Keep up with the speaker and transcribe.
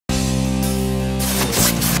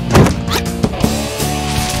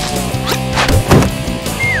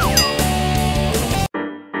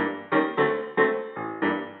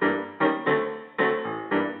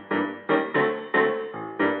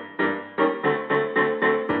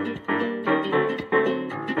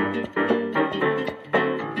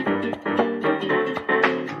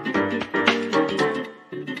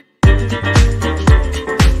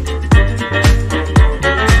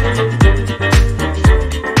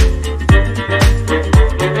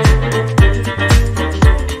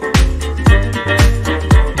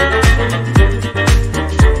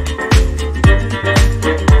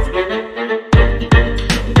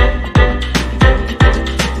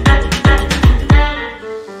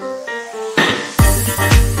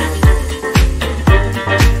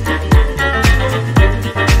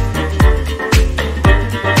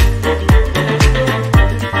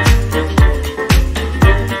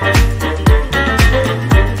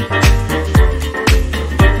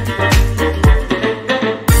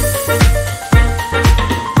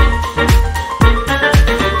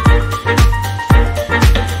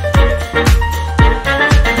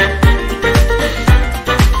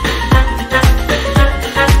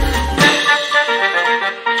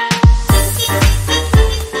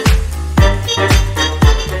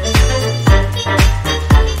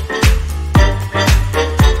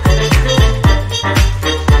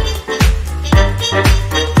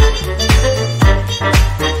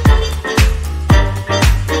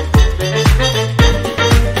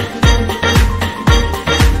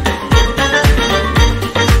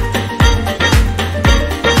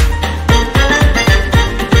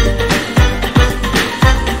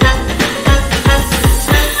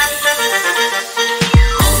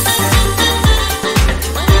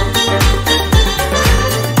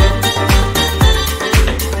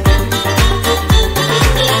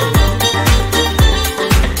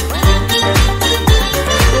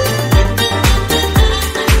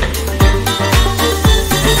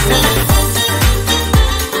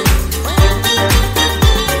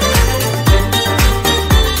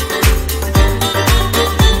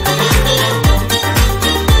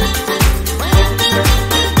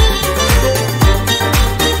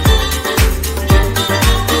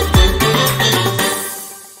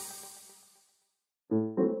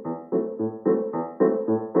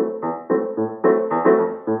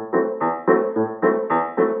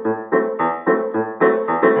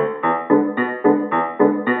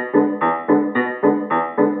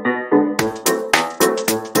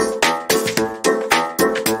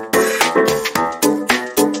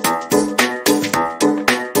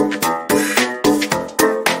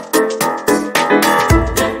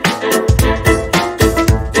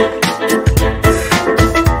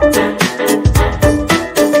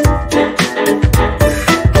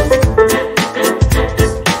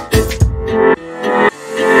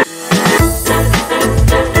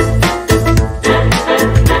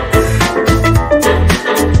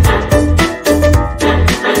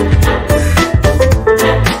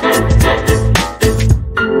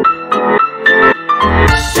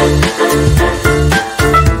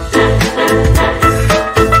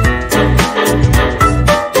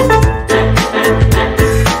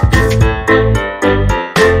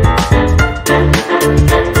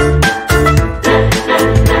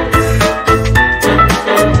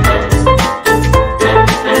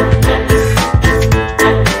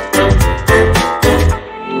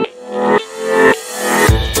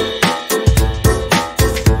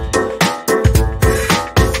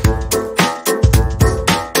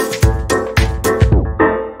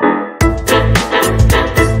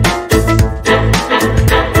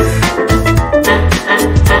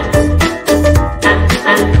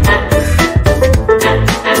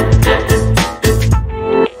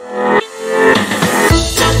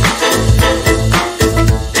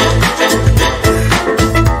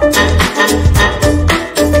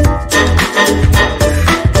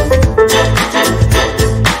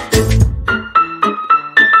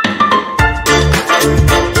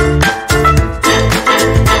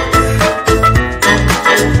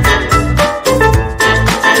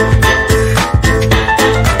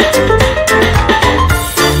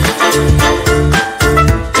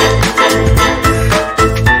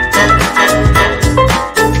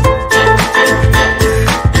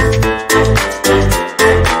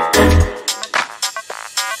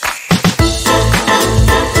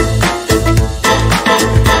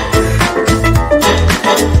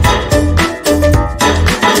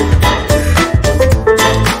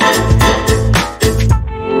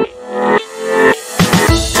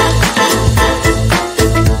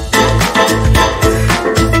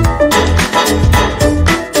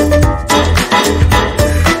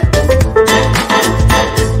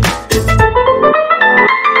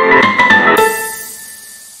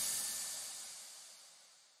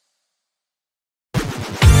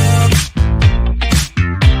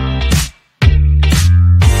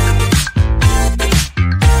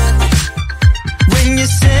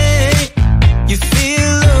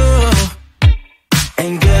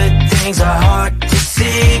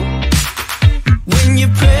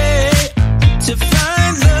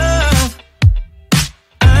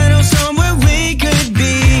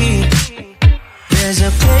There's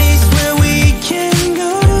a place where we can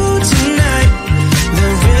go tonight. The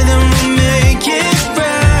rhythm will make it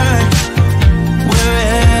right,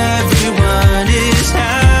 where everyone is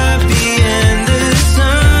happy and the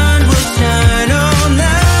sun will shine all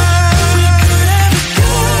night. We could have a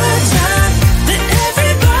good time that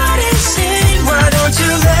everybody sing. Why don't you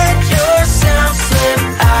let yourself slip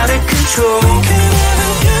out of control? We could have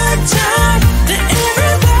a good time that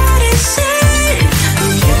everybody sing.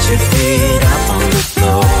 Get your feet up on the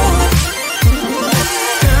floor.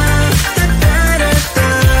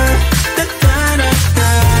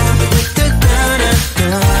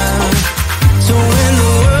 So when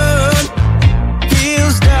the world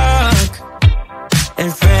feels dark and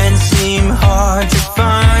friends seem hard to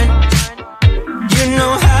find, you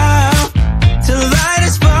know how to light a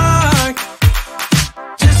spark,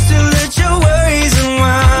 just to let your worries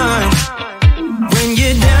unwind. When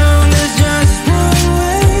you're down, there's just one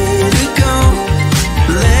way to go.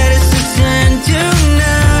 Let us ascend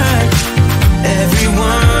tonight.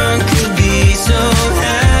 Everyone could be so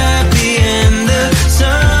happy and the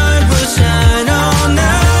sun will shine all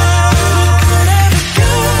night. Have a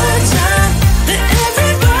good time that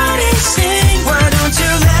everybody sing. Why don't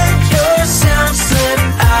you let yourself slip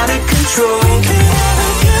out of control? We could have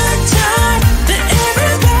a good time that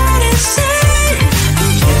everybody sing.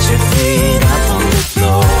 Get your feet up on the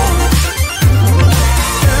floor.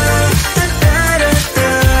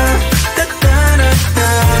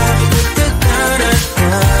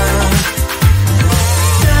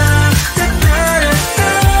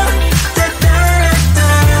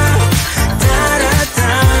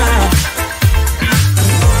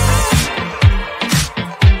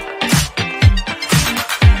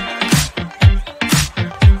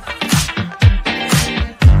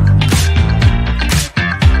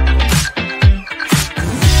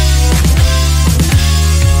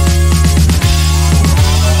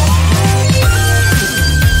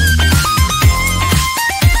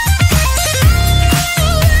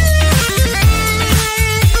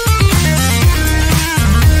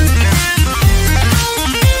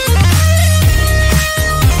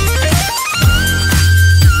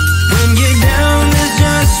 When you're down, there's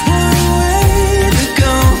just one way to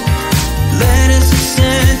go. Let us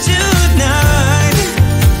ascend tonight.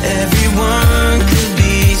 Everyone could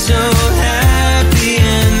be so happy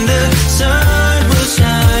and the sun will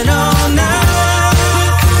shine all night.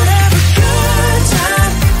 Have a good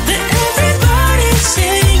time that everybody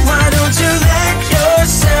sing. Why don't you let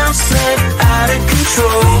yourself slip out of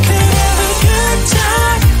control? We could have a good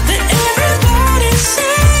time that everybody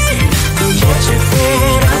sing. Get your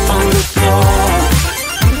feet up on the floor.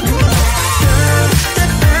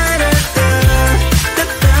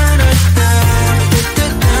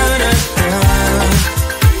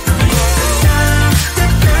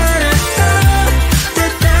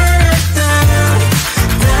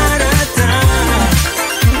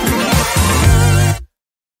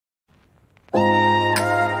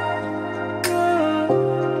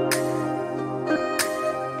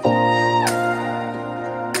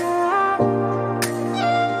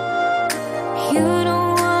 You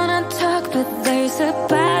don't wanna talk, but there's a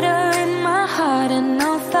battle in my heart, and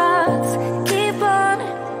no thoughts keep on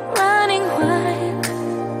running wild.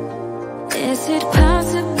 Is it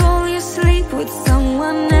possible you sleep with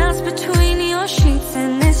someone else between your sheets,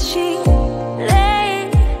 and is she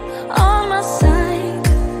laying on my side?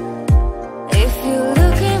 If you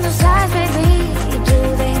look in those eyes, baby, do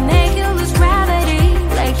they make you lose gravity?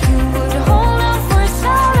 Like you would hold on for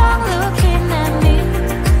so long looking at me.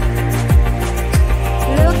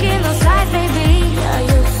 Look in those eyes, baby. Are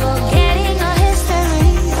you forgetting our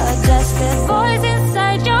history? Or does the voice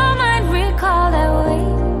inside your mind recall that way?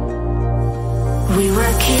 We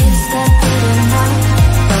were kids that didn't know,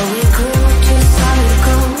 but we grew to solid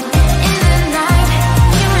gold. In the night,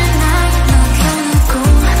 you and I, not on the go.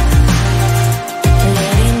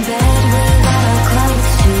 Laid in bed without our clothes,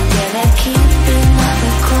 together keeping out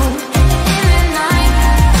the cold. In the night,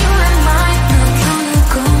 you and I, not on the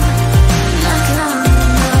go. Not long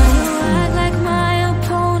ago. Act like my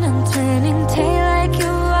opponent, turning tail like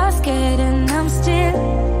you are scared, and I'm still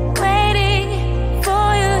waiting for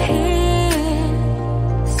you here.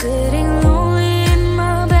 Sitting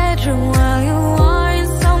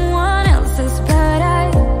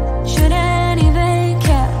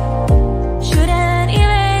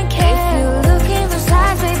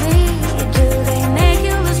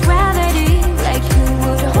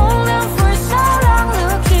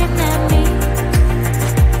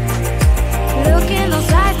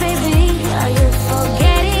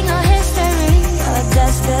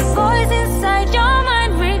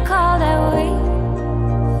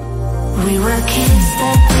kiss.